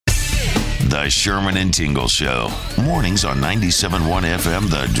The Sherman and Tingle Show. Mornings on 97.1 FM,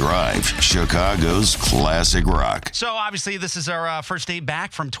 The Drive, Chicago's classic rock. So, obviously, this is our first day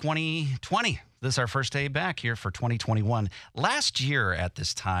back from 2020. This is our first day back here for 2021. Last year at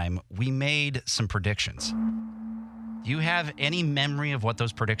this time, we made some predictions. Do you have any memory of what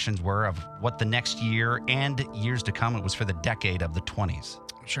those predictions were, of what the next year and years to come? It was for the decade of the 20s.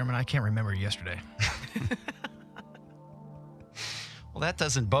 Sherman, I can't remember yesterday. Well, that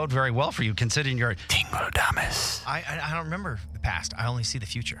doesn't bode very well for you, considering you're Tingle Damas. I don't remember the past. I only see the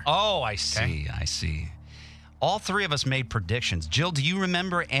future. Oh, I see. Okay. I see. All three of us made predictions. Jill, do you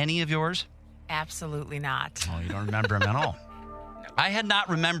remember any of yours? Absolutely not. Oh, you don't remember them at all. No. I had not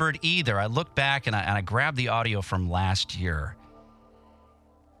remembered either. I looked back and I grabbed the audio from last year.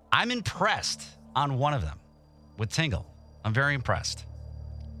 I'm impressed on one of them with Tingle. I'm very impressed.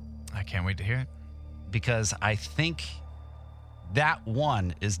 I can't wait to hear it. Because I think that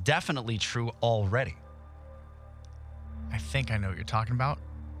one is definitely true already. I think I know what you're talking about.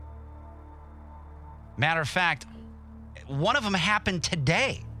 Matter of fact, one of them happened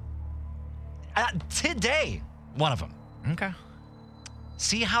today. Today, one of them. Okay.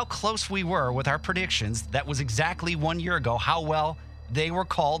 See how close we were with our predictions. That was exactly 1 year ago, how well they were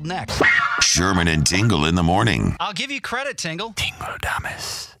called next. Sherman and Tingle in the morning. I'll give you credit, Tingle. Tingle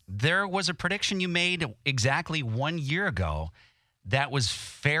Damas. There was a prediction you made exactly 1 year ago that was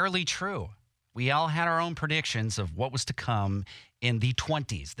fairly true. We all had our own predictions of what was to come in the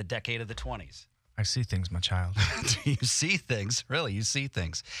 20s, the decade of the 20s. I see things, my child. You see things? Really, you see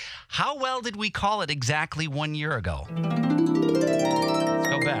things. How well did we call it exactly 1 year ago? Let's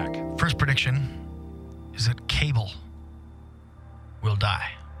go back. First prediction is that cable will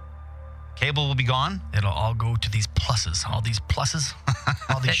die. Cable will be gone? It'll all go to these pluses. All these pluses.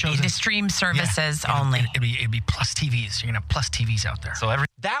 All these shows. The stream services only. It'd be plus TVs. You're going to have plus TVs out there. So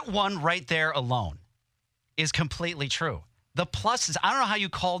that one right there alone is completely true. The pluses, I don't know how you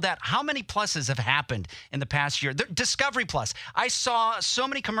call that. How many pluses have happened in the past year? Discovery Plus. I saw so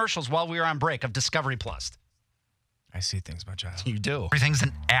many commercials while we were on break of Discovery Plus. I see things, my child. You do. Everything's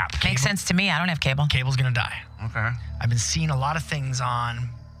an app. Makes sense to me. I don't have cable. Cable's going to die. Okay. I've been seeing a lot of things on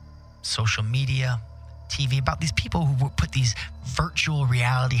social media, TV, about these people who put these virtual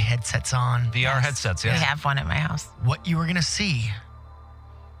reality headsets on. VR headsets, yeah. We have one at my house. What you are going to see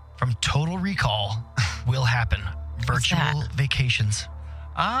from Total Recall will happen. Virtual vacations.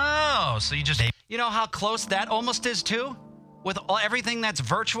 Oh, so you know how close that almost is too? With everything that's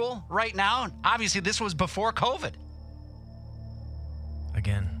virtual right now? Obviously, this was before COVID.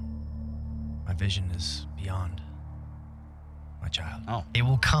 Again, my vision is beyond my child. Oh. It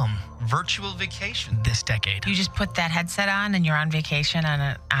will come. Virtual vacation. This decade. You just put that headset on and you're on vacation on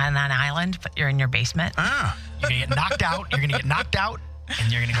an island, but you're in your basement. You're going to get knocked out. You're going to get knocked out. And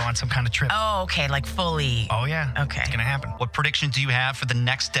you're going to go on some kind of trip. Oh, okay. Like fully. Oh, yeah. Okay. It's going to happen. What predictions do you have for the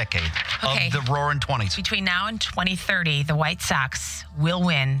next decade of the roaring 20s? Between now and 2030, the White Sox will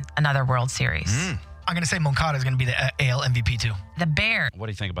win another World Series. I'm going to say Moncada is going to be the AL MVP too. The Bears. What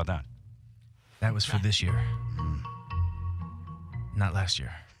do you think about that? That was for this year. Not last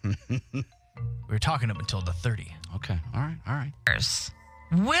year. We were talking up until the 30. Okay. All right.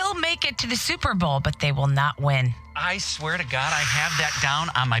 Will make it to the Super Bowl, but they will not win. I swear to God, I have that down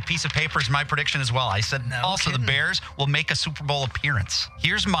on my piece of paper as my prediction as well. I said the Bears will make a Super Bowl appearance.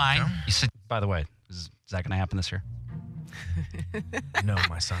 Here's mine. No. You said, by the way, is that going to happen this year? No,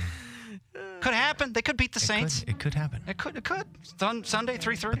 my son. Could happen. They could beat the Saints. It could happen. It could. Sunday,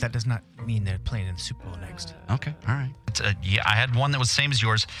 3:30. But that does not mean they're playing in the Super Bowl next. Okay, all right. I had one that was the same as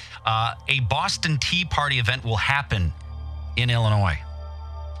yours. A Boston Tea Party event will happen in Illinois.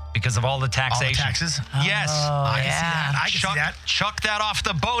 Because of all the taxation. All the taxes? Yes. I can see that. I can see that. Chuck that off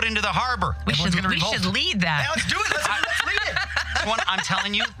the boat into the harbor. We should lead that. Yeah, let's do it. Let's lead it. This one, I'm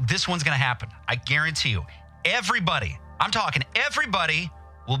telling you, this one's going to happen. I guarantee you. Everybody, I'm talking everybody,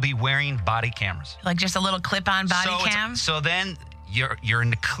 will be wearing body cameras. Like just a little clip-on body cam? So then you're in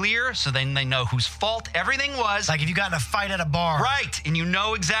the clear, so then they know whose fault everything was. Like if you got in a fight at a bar. Right, and you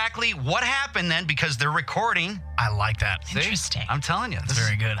know exactly what happened then because they're recording. I like that. See? Interesting. I'm telling you. That's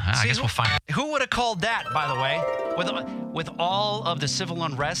very good. I guess we'll find out. Who would have called that, by the way, with all of the civil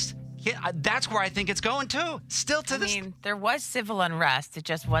unrest? Yeah, that's where I think it's going to. Still to this. I mean, there was civil unrest. It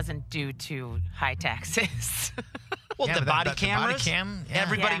just wasn't due to high taxes. Well, yeah, the body cameras. The body cam, yeah.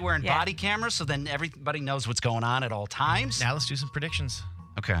 Everybody wearing body cameras, so then everybody knows what's going on at all times. Now let's do some predictions.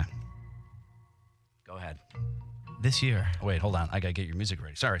 Okay. Go ahead. This year. Oh, wait, hold on. I got to get your music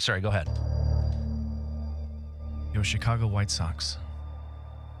ready. Sorry, go ahead. Your Chicago White Sox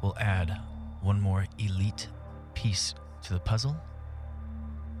will add one more elite piece to the puzzle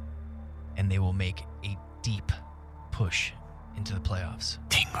and they will make a deep push into the playoffs.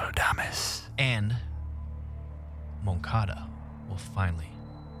 Tingle Damas. And Moncada will finally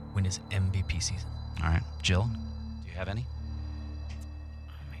win his MVP season. All right. Jill, do you have any? Oh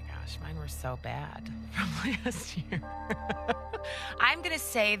my gosh, mine were so bad from last year. I'm going to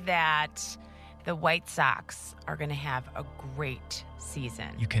say that the White Sox are going to have a great season.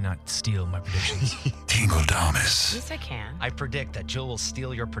 You cannot steal my predictions. Tingle Damas. Yes, I can. I predict that Jill will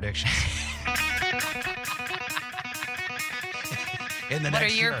steal your predictions. In the What are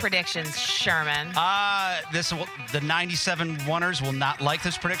next your year. predictions, Sherman? The 97 Oneers will not like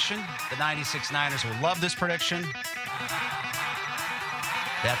this prediction. The 96 Niners will love this prediction.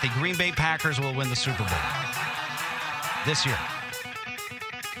 That the Green Bay Packers will win the Super Bowl this year.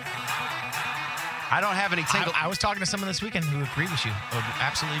 I don't have any Tingle. I was talking to someone this weekend who agreed with you.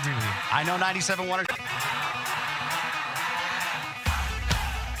 Absolutely agree with you. I know 97 Oneers,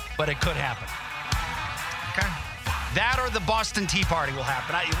 but it could happen. Okay. That or the Boston Tea Party will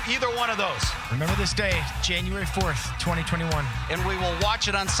happen. Either one of those. Remember this day, January 4th, 2021. And we will watch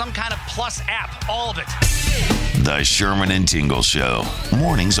it on some kind of Plus app. All of it. The Sherman and Tingle Show.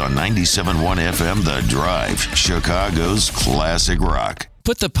 Mornings on 97.1 FM The Drive, Chicago's classic rock.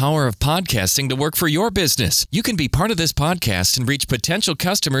 Put the power of podcasting to work for your business. You can be part of this podcast and reach potential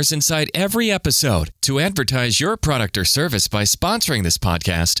customers inside every episode. To advertise your product or service by sponsoring this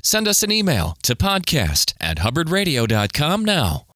podcast, send us an email to podcast@hubbardradio.com now.